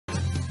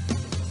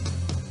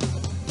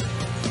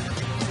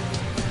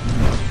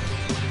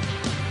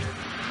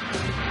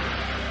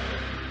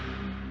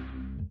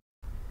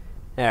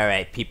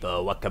Alright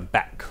people, welcome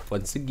back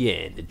once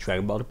again to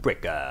Dragonball the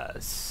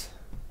Breakers.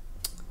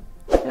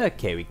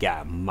 Okay, we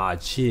got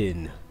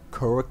Majin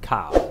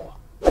Kurakao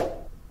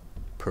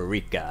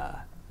Parika.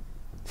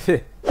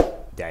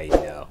 That you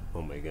know.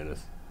 Oh my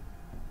goodness.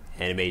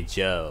 Anime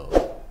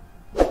Joe.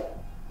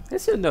 I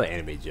still know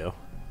Anime Joe.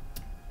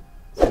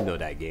 Still know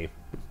that game.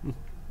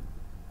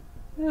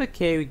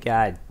 Okay, we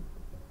got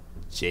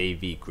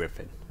JV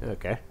Griffin.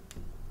 Okay.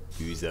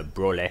 He's a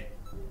Broly.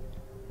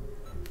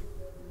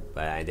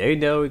 But I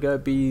didn't know we're gonna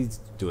be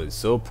doing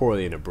so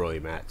poorly in a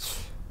Broly match.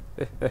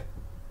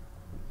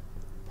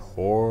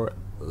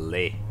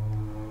 Poorly.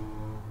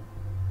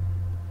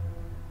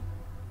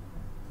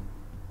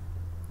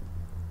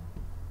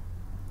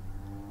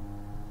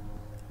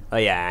 Oh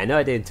yeah, I know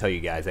I didn't tell you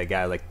guys. I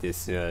got like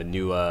this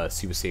new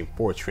Super Saiyan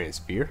 4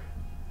 transfer.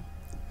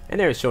 And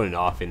they were showing it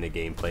off in the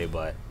gameplay,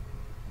 but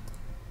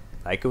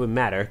like it would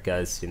matter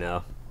because, you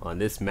know, on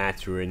this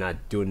match we're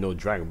not doing no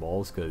Dragon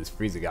Balls because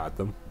Frieza got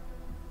them.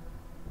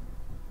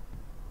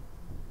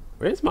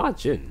 Where's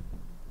Majin?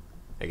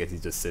 I guess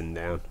he's just sitting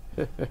down.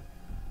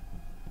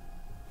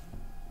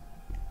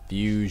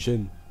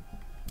 Fusion.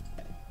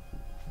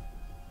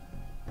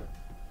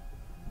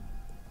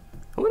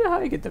 I wonder how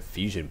I get the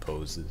fusion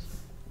poses.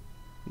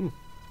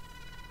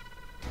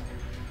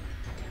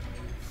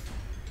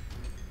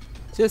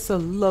 Just a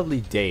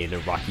lovely day in a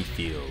rocky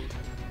field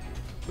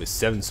with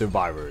 7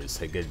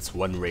 survivors against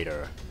 1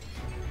 raider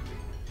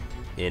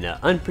in an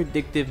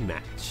unpredictable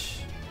match.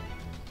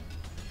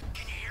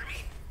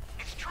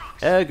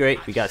 Oh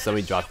great, we got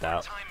somebody dropped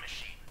out.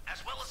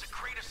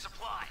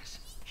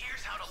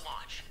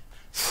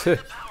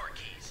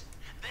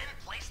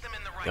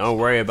 Don't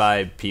worry about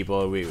it,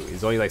 people.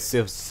 It's only like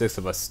six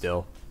of us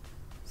still,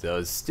 so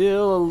it's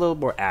still a little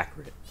more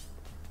accurate.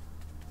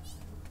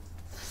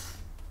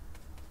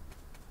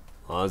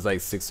 As long as like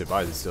 6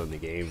 survivors are still in the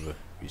game,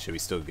 we should be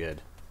still good.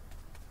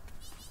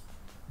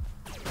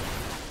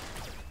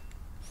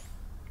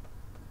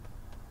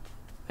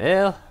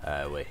 Well,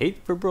 I would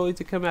hate for Broly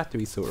to come after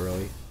me so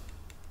early,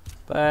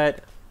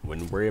 but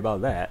wouldn't worry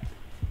about that.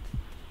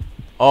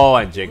 Oh,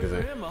 and Jake is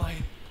in. Where am I?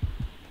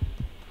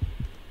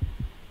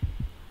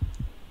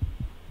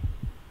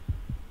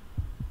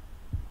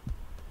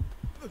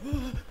 A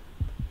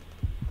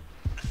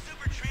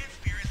super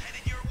transfer is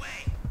headed your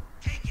way.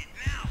 Take it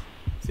now.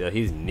 So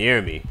he's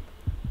near me.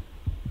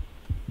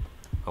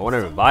 I want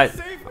to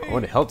revive. I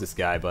want to help this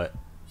guy, but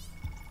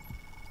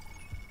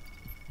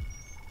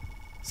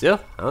still,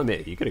 I'll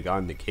admit, you could have gone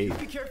in the cave.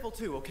 Be careful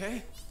too,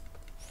 okay?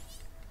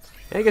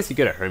 I guess he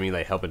could have heard me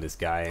like helping this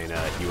guy, and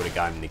he would have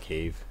gotten in the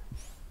cave.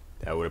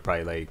 That would have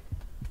probably like.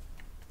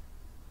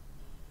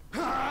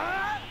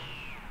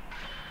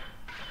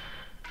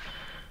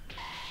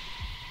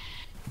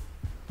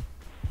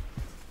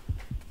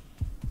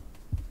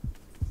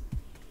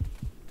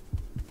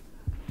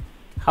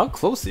 How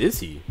close is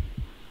he?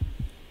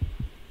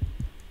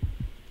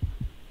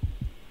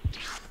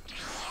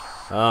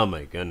 Oh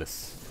my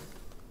goodness.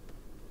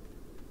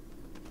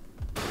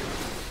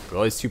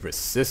 Broly's too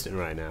persistent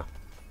right now.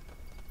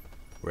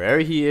 Wherever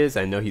he is,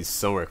 I know he's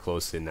somewhere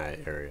close in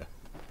that area.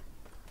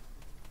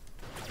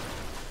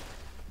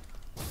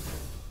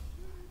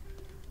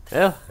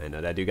 Well, I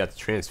know that dude got the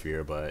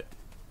transfer, but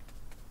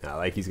not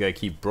like he's gonna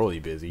keep Broly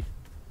busy.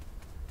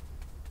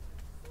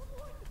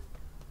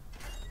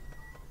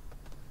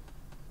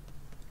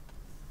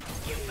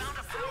 You found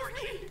a power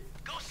key.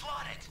 Go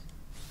slot it.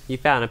 He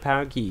found a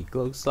power key.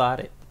 Go slot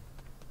it.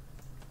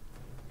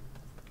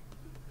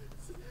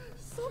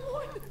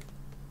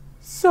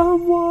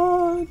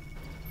 Someone.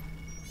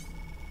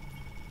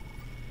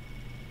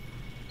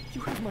 You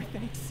have my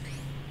thanks.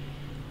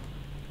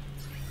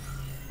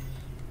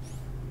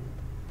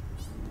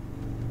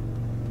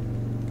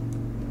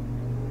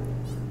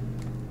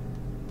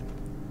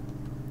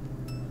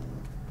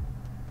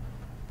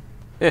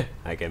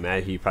 I can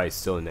imagine he's probably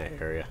still in that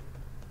area.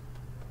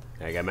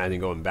 I can imagine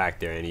going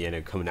back there and he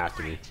ended up coming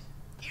after me.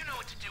 You know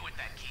what to do with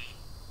that key.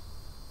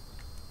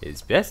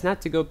 It's best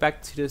not to go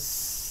back to the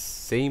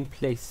same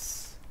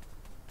place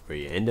where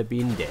you end up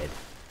being dead.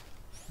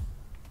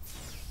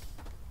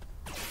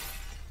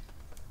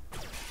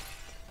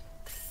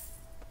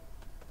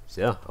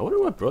 So, I wonder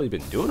what Broly's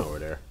been doing over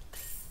there.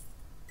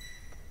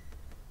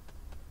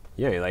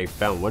 Yeah, he like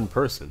found 1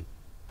 person.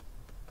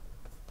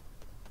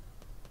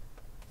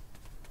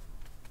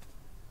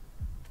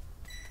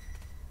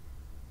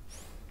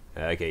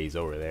 Okay, he's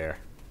over there.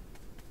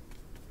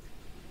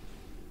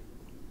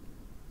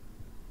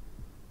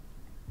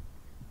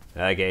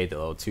 Okay, the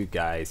little 2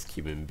 guys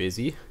keep him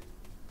busy.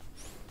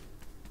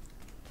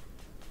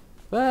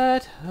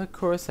 But, of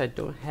course, I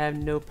don't have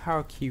no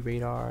power key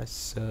radar,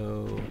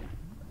 so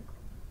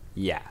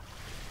yeah.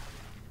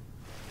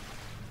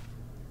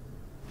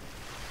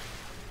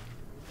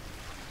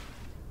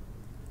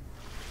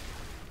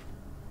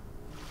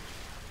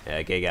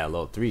 Okay, got a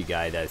little 3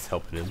 guy that's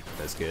helping him.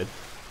 That's good.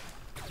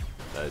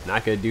 But it's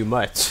not gonna do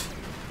much.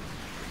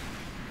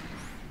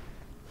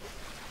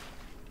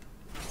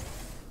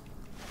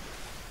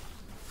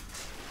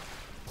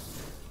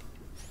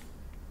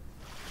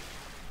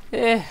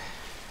 Eh.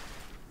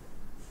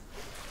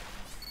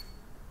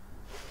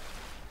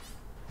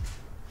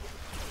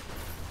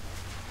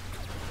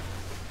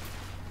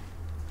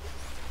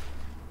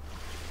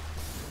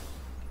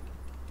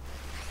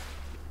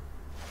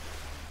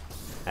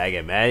 I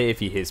get mad if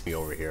he hits me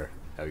over here.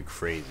 That'd be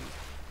crazy.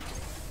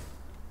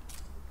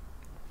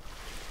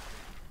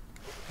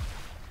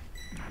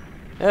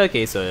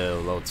 Okay, so the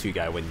level 2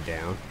 guy went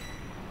down.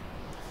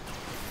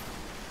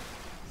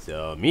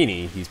 So,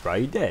 meaning he's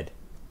probably dead.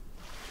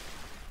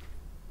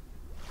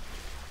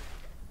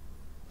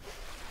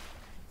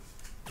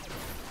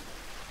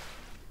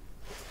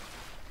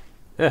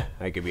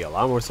 I could be a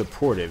lot more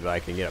supportive if I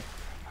can get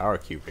a power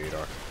cube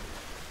radar.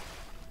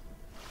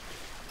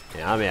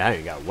 Yeah, I mean, I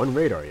haven't got one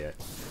radar yet.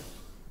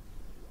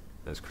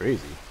 That's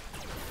crazy.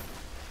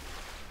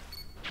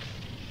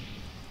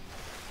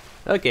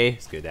 Okay,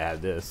 it's good to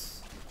have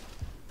this.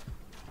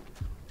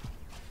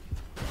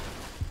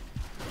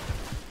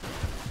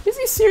 Is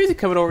he seriously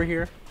coming over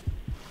here?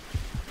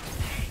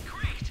 Hey,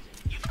 great!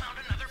 You found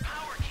another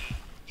power key.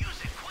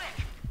 Use it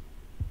quick.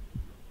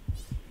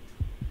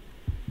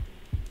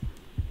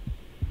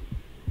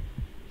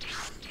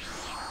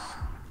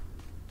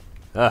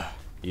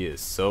 He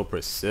is so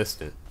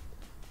persistent.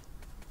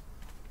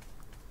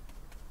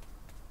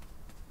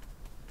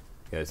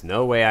 There's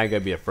no way I'm gonna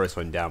be the first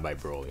one down by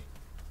Broly.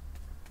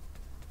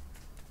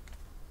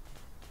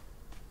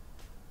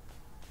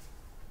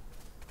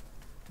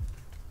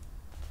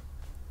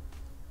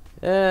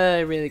 I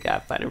really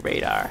gotta find a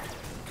radar.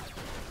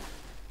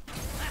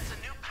 That's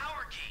a new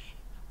power key.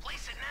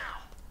 Place it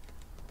now.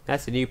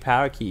 That's a new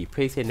power key.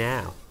 Place it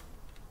now.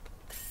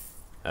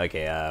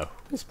 Okay,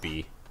 where's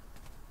B?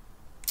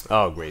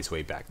 Oh, great, it's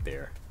way back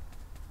there.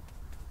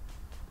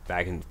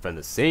 Back in from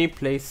the same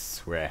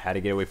place where I had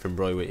to get away from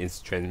Broly with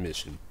instant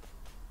transmission.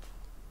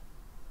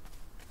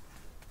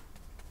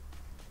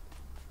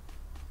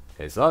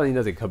 Okay, so all he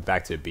doesn't come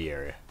back to the B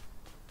area.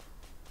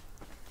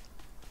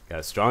 Got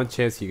a strong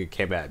chance he could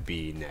camp at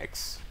B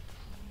next.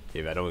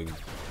 If I don't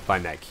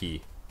find that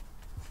key.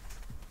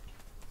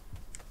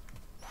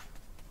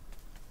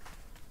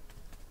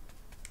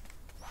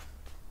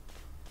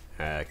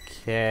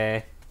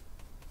 Okay.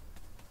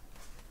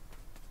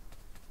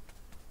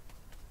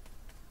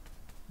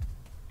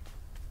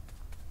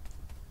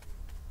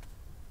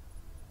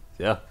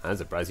 Yeah, I'm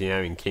surprised he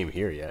haven't came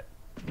here yet.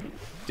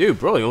 Dude,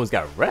 Broly almost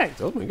got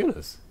wrecked. Oh my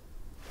goodness.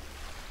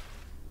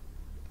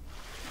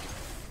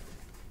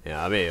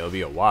 Yeah, I mean, it'll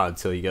be a while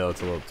until you get up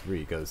to level 3,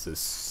 because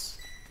this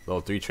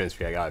level 3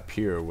 transfer I got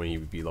appear when he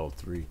would be level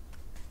 3.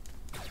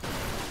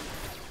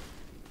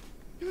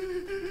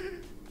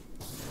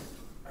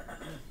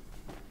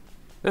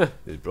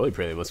 This Broly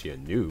probably must be a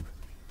noob.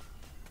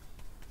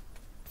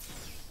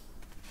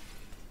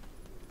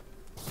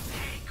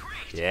 Hey,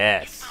 great!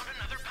 Yes. You found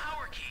another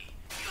power key.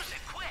 Use it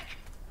quick.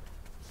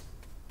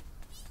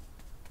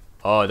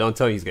 Oh, don't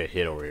tell me he's gonna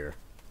hit over here.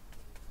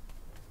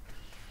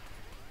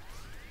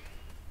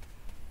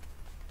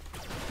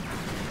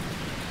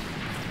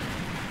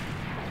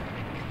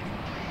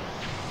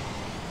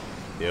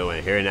 Dude,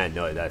 when hearing that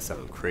noise, that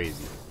sounds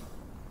crazy.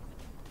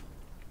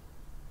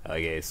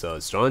 Okay, so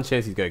strong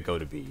chance he's gonna go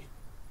to B.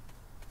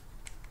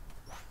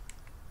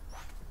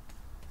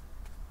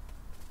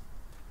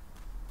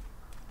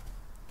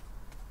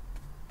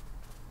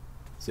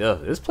 So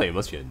this player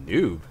must be a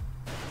noob.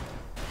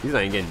 He's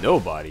not even getting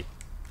nobody.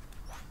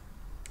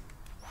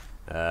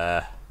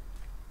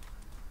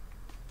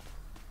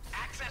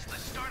 Access the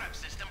startup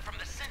system from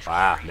the central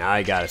Wow, area. now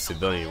I got a Take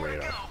civilian more to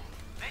radar. go.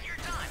 Then you're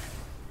done.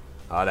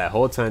 Oh, that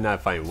whole time I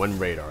find one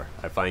radar.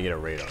 I finally get a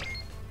radar.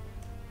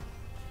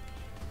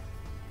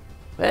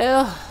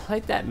 Well,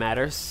 like that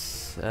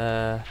matters.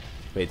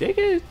 Wait, they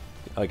get...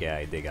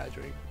 Okay, they got a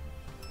drink.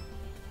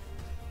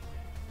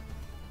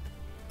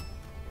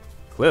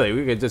 Clearly,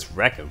 we could just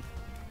wreck him.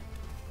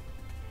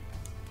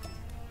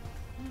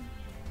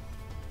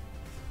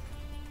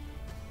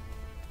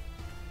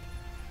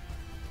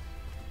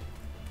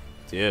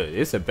 Dude,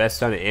 it's the best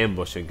time to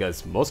ambush him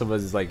because most of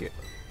us is like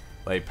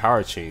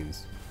power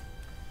chains.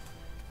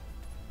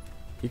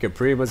 He could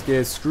pretty much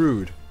get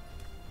screwed.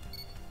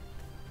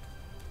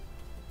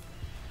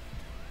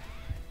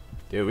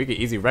 Dude, we could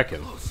easily wreck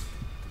him.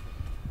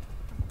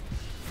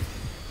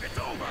 It's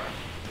over.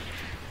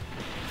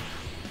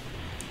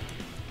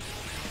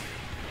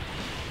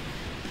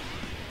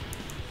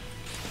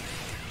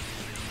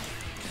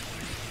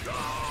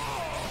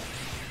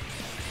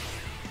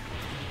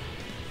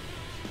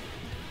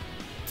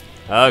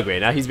 Oh, great.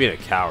 Now he's being a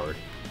coward.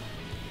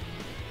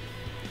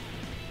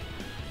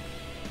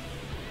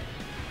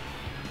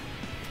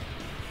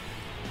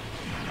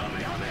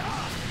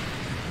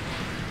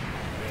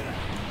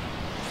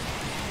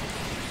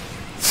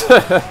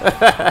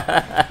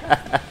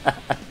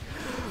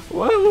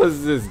 What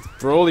was this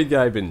Broly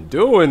guy been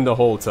doing the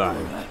whole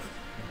time?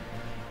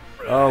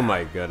 Oh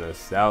my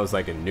goodness. That was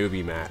like a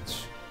newbie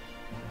match.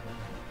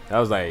 That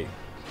was like...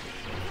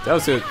 That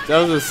was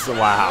just...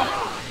 Wow.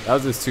 That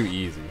was just too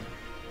easy.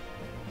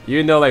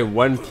 Even though like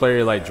one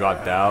player like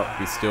dropped out,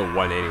 we still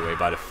won anyway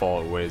by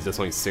default. Whereas there's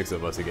only 6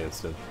 of us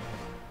against him.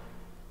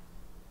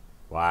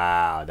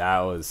 Wow, that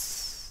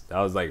was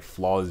like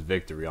flawless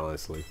victory,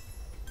 honestly.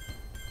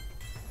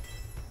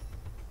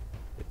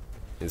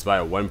 In spite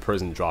of one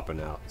person dropping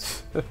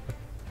out.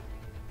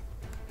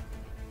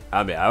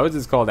 I mean, I would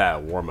just call that a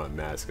warm-up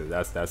match because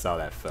that's how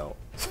that felt.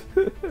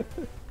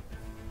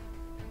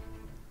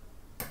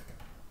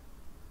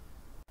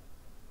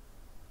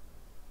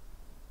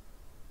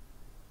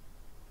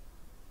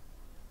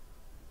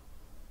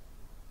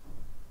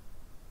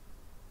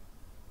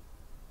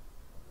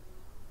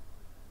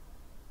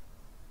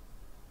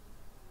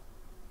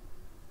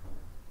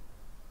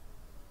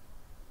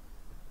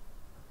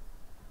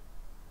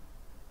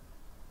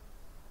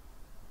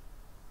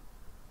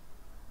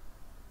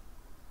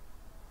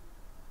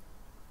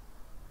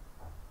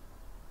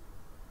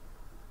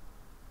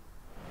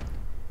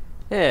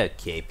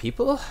 Okay,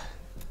 people.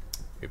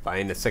 We're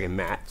buying the second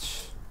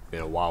match.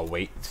 Been a while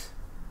wait.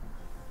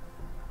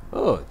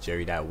 Oh,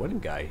 Jerry, that one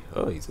guy.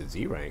 Oh, he's a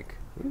Z rank.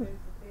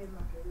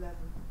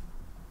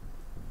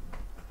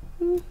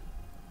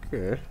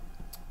 Okay.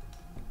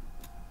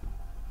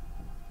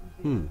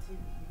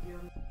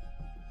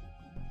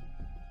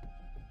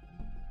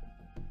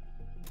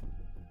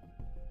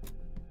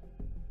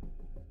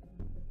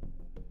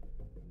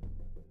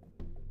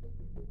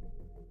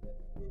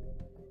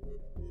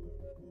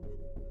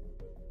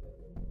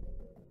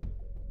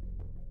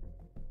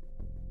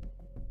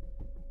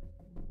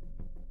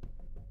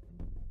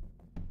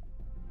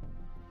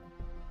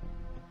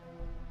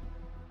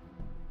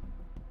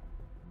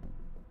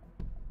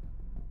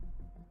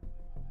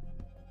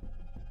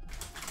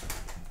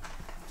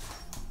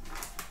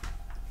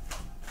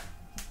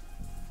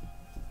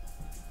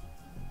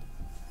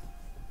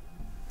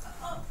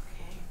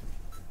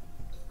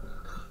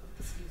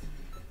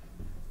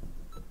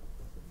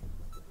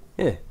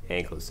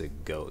 Ankles a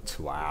goat.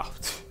 Wow.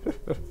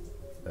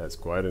 That's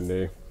quite a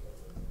name.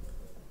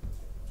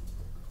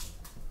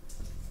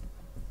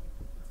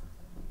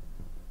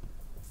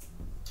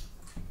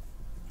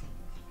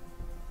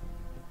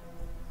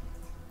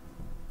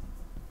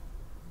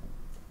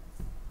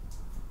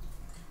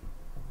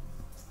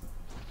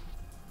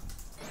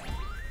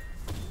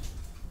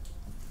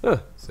 Huh.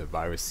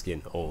 Survivor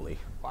skin only.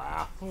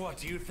 Wow. What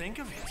do you think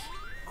of it?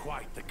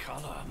 Quite the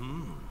color,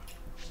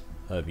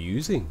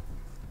 Amusing.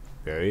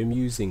 Very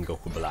amusing,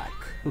 Goku Black.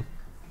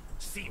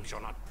 Seems you're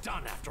not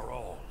done after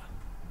all.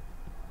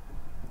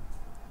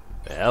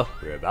 Well,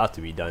 we're about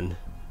to be done.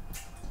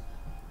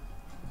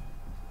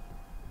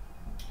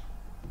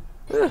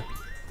 I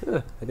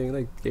think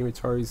like Game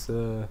Atari's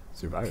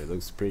Survivor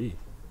looks pretty.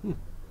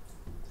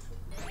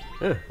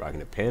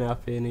 Rocking a pan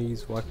outfit and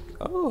he's walking.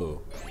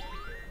 Oh,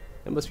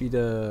 that must be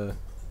the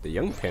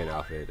young pan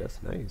outfit.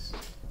 That's nice.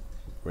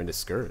 Wearing the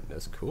skirt.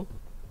 That's cool.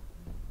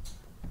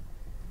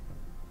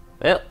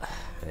 Well,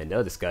 I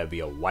know this guy would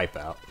be a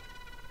wipeout.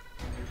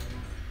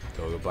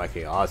 Goku Black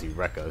can Aussie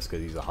wreck us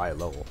because he's a high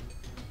level.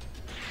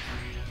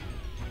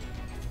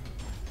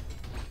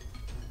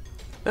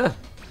 Look at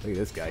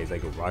this guy. He's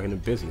like rocking a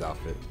business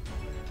outfit.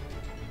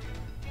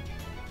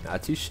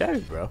 Not too shabby,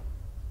 bro.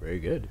 Very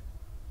good.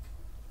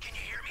 Can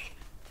you hear me?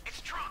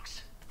 It's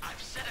Trunks.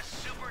 I've set a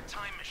super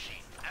time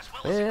machine as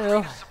well as a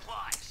crate of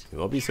supplies. It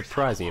won't be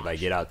surprising if I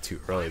get out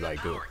too early like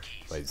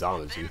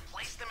Zamasu.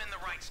 Place them in the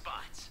right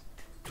spots.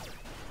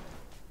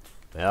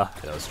 Well,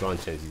 there's a strong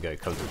chance he's gonna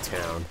come to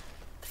town.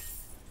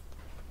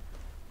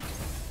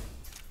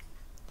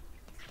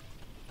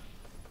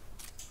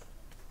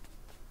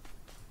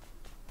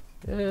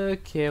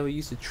 Okay, we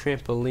used a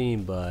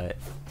trampoline, but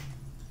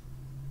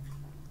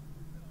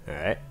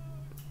alright.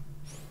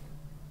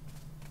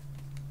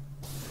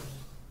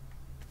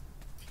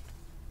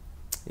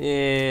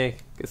 Yeah,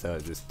 guess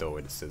I'll just throw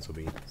in the Sizzle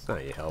Beam. It's not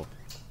any help.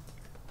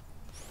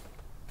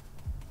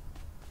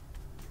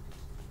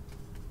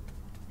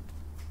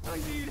 I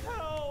need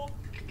help!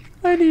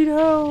 I need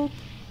help!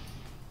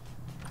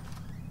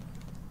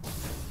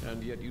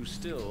 And yet you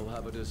still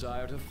have a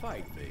desire to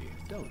fight me,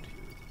 don't you?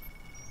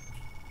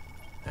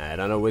 I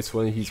don't know which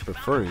one he's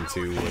referring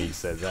to when he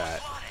said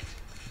that.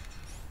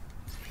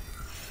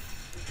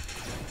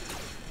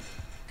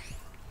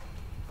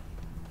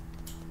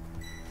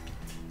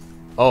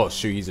 Oh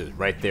shoot, he's just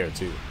right there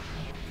too.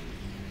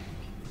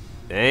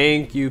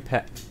 Thank you,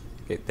 Pat.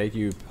 Okay, thank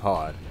you,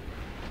 Pod.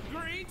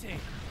 Greetings.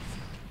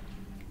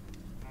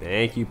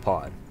 Thank you,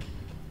 Pod.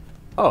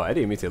 Oh, I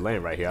didn't mean to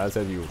land right here. I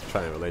said you were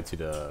trying to relate to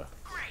the.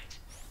 Great.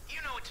 You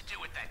know what to do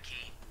with that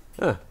key.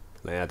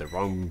 Land at the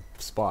wrong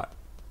spot.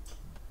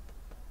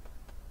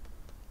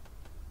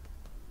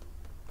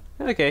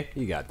 Okay,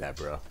 you got that,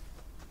 bro.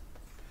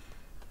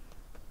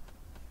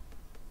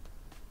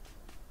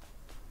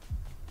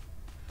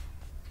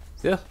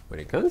 Still, when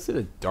it comes to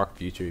the dark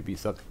future, it'd be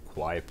such a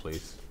quiet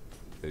place.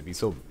 It'd be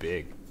so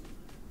big.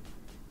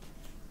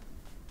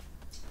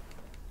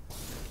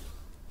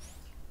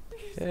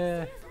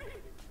 Yeah.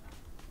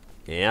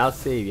 Yeah, I'll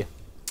save you.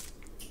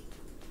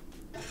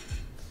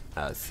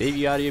 I'll save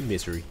you out of your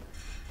misery.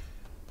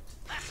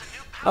 That's a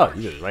new Oh, power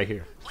he's just right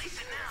here.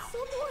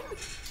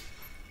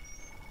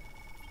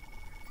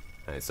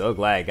 I'm so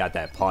glad I got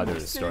that pod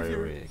during the start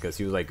of it, because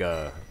he was like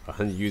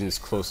 100 units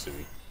close to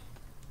me.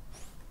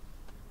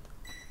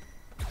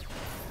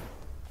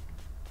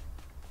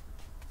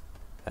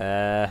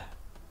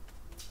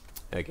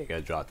 Okay,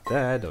 gotta drop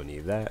that. Don't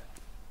need that.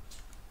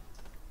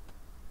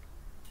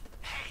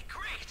 Hey,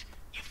 great!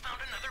 You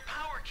found another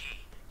power key.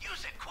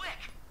 Use it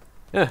quick.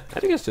 Yeah, I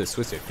think I should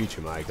switch to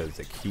feature mod because it's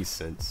a key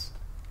sense.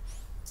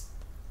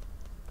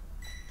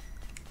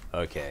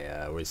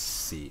 Okay, where's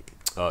C?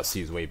 Oh,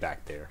 C is way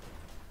back there.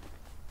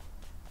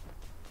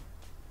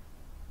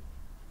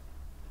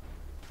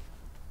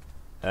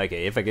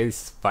 Okay, if I can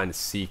find the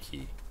C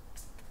key.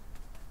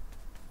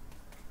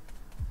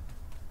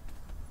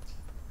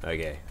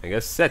 Okay, I'm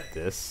gonna set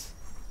this,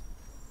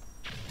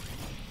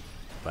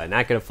 but I'm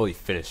not gonna fully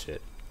finish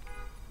it.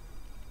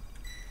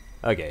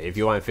 Okay, if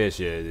you want to finish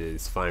it,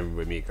 it's fine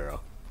with me,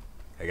 girl.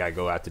 I gotta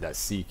go after that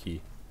C key.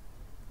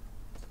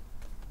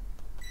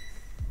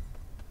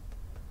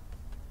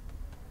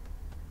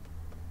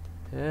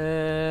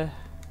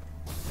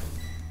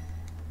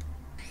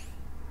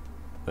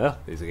 Well,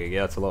 he's gonna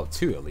get out to level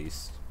 2 at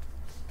least.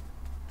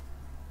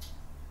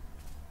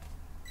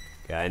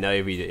 Okay, I know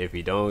if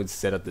we don't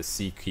set up the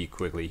C key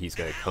quickly, he's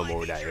gonna come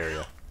over that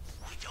area.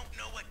 We don't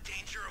know what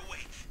danger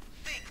awaits.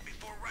 Think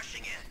before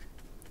rushing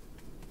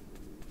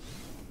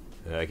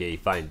in. Okay, he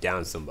finally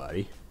down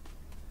somebody.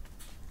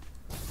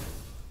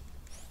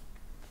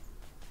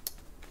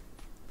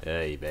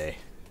 Hey, bae.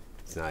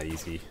 It's not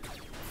easy.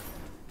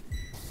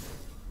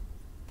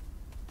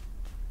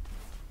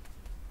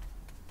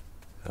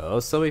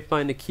 Oh, somebody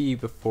find the key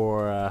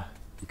before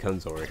he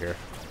comes over here.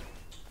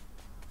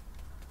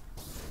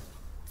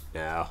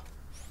 Now.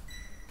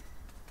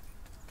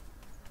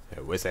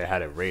 I wish I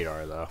had a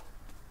radar though.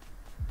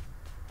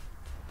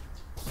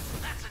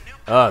 That's a new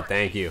Oh,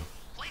 thank you.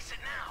 Place it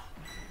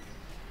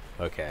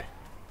now. Okay.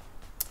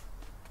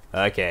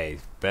 Okay,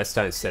 best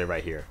time to set it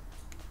right here.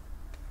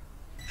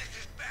 This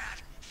is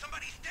bad.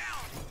 Somebody's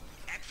down.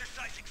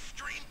 Exercise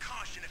extreme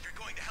caution if you're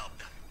going to help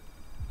them.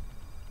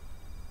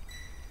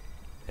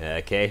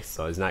 Okay,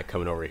 so he's not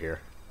coming over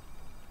here.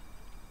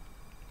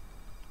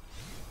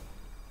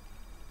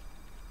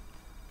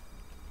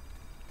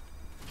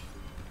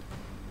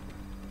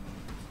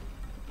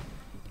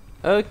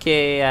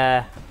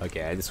 Okay,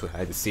 okay, I just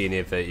had to see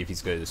if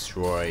he's gonna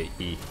destroy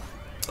E.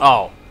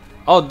 Oh,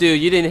 oh,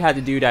 dude, you didn't have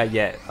to do that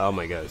yet. Oh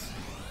my gosh.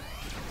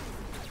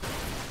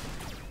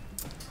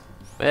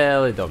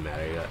 Well, it don't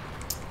matter yet.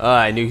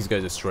 I knew he's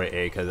gonna destroy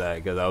A because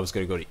I was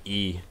gonna go to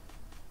E.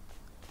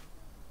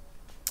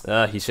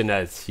 He shouldn't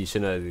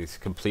have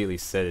completely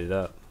set it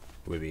up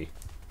with me.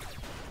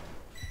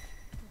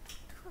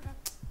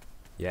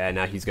 Yeah,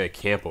 now he's gonna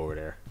camp over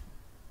there.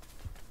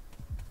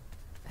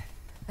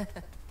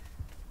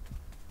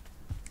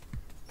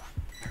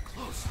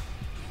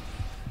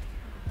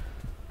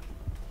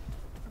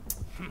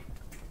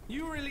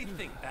 You really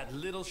think that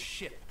little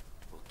ship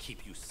will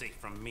keep you safe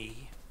from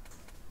me?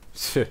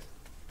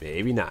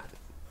 Maybe not.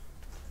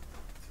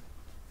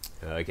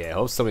 Okay, I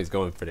hope somebody's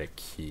going for the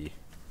key.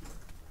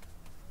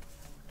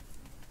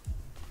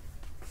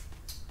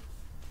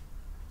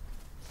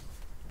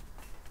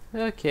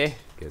 Okay,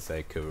 guess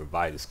I could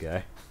revive this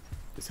guy.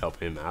 Just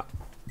help him out.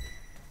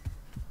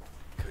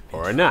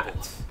 Or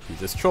not.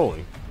 He's just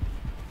trolling.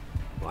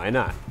 Why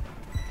not?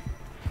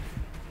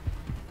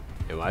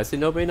 And why is it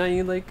nobody not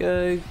even like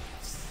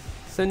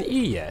send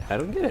E yet? I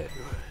don't get it.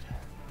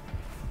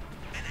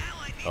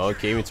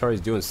 Okay, inventory's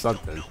doing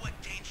something.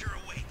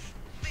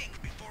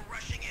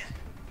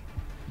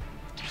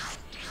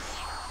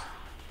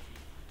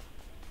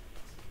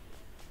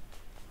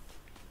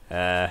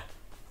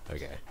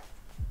 Okay.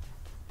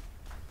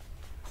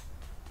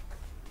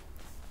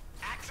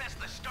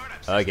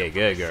 Okay,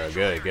 good girl,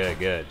 good, good,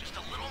 good.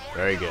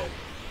 Very good.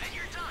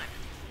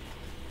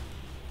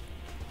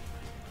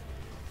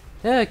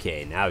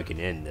 Okay, now we can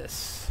end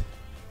this.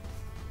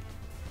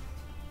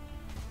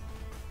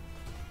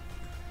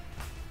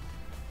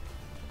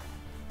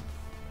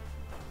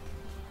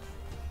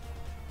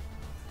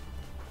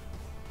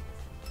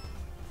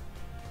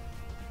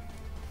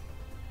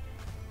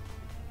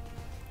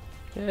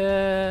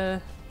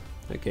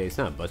 Okay, it's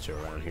not much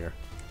around here.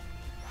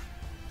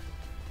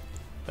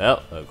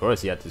 Well, of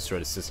course you have to destroy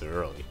the system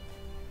early.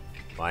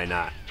 Why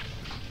not?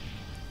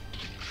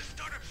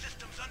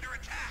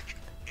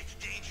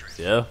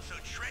 Yeah,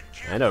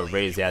 I know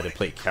Rays they have to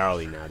play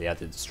Carly now. They have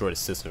to destroy the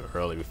system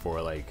early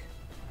before like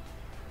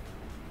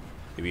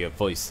we have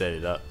fully set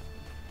it up.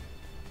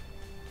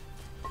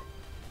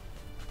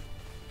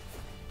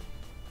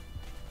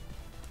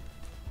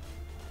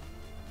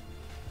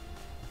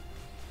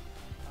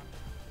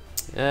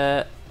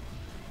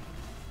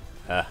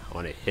 I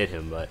want to hit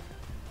him, but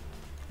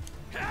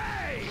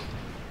Hey!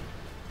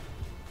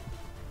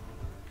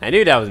 I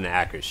knew that was an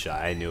accurate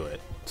shot. I knew it.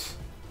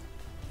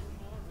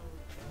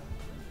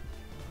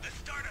 The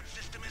startup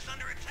system is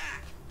under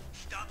attack.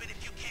 Stop it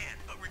if you can,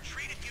 but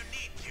retreat if you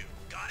need to.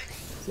 Got it?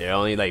 They're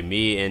only like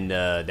me and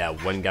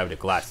that one guy with the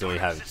glass. They only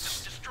have.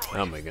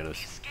 Oh my goodness.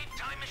 The escape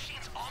time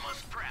machine's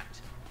almost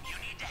prepped. You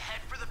need to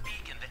head for the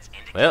beacon that's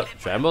indicated Well,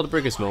 Dragonball the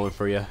Breakers moment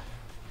for you.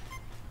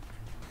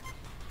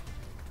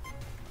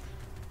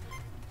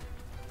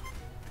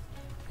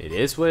 It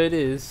is what it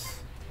is.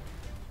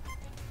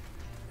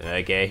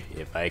 Okay,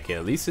 if I can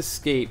at least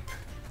escape,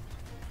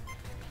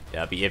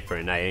 that'll be it for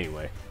a night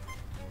anyway.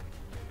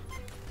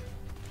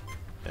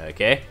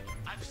 Okay.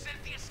 I've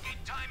sent the escape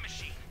time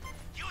machine.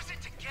 Use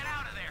it to get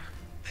out of there.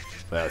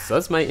 Well, so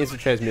that's my instant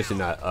transmission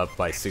not up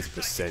by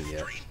 6%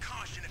 yet.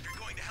 Caution if you're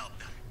going to help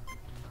them.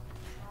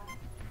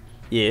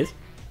 Yes.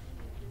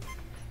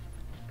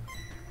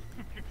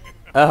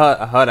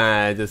 Hold on,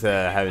 I just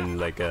haven't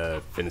like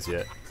finished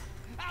yet.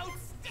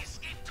 The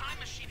escape time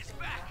machine is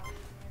back.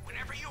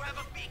 Whenever you have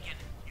a beacon,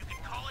 you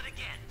can call it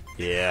again.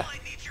 Yeah. I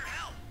need your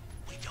help.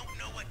 We don't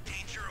know what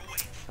danger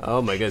awaits.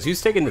 Oh my gosh,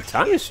 who's taking the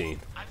time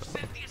machine? I've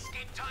sent the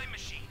escape time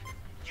machine.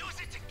 Use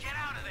it to get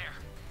out of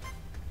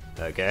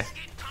there. Okay.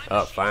 Escape time Oh,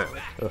 machine is finally.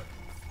 back. Ugh.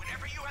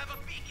 Whenever you have a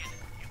beacon,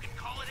 you can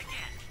call it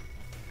again.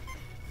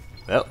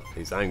 Well, at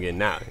least I'm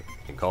getting out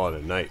and call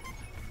it a night.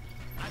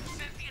 I've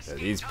sent the escape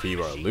These time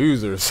people are machine.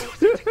 losers.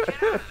 Use it to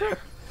get out of there.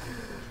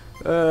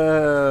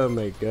 Oh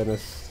my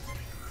goodness.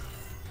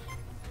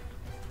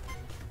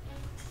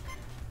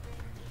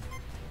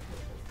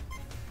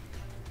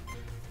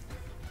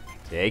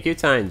 Take your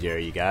time,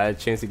 Jerry. You got a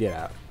chance to get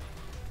out.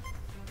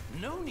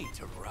 No need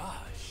to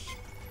rush.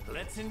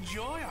 Let's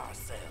enjoy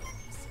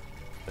ourselves.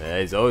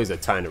 There's always a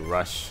time to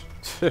rush.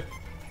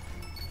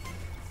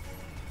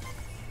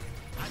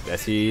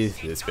 Bessie,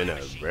 it's been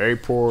a very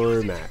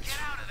poor match. Get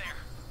out of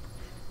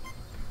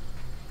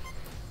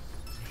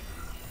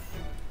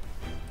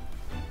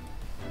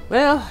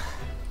there.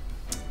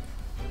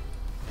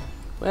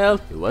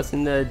 Well, it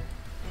wasn't a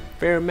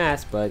fair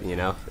match, but you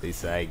know, at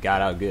least I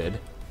got out good.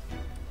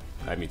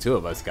 I mean, 2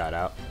 of us got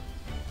out.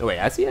 Oh wait,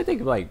 I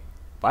think like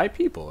 5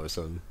 people or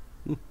something.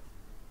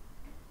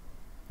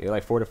 You're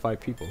like 4 to 5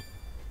 people.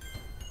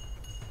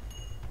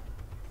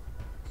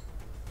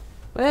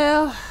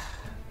 Well,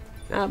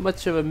 not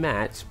much of a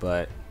match,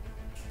 but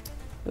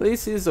at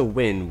least it's a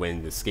win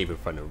when escaping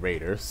from the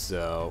Raider.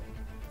 So,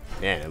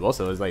 man, and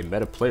also there's like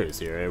meta players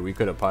here. We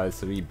could have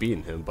possibly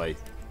beaten him, but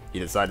he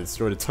decided to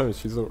throw the time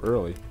machine so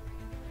early.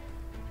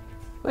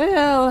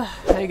 Well,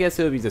 I guess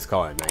it'll be just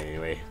calling it night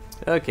anyway.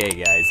 Okay,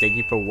 guys, thank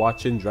you for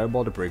watching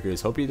Dragonball the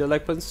Breakers. Hope you hit the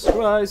like button,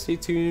 subscribe, stay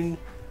tuned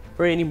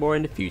for any more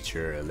in the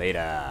future.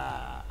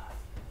 Later.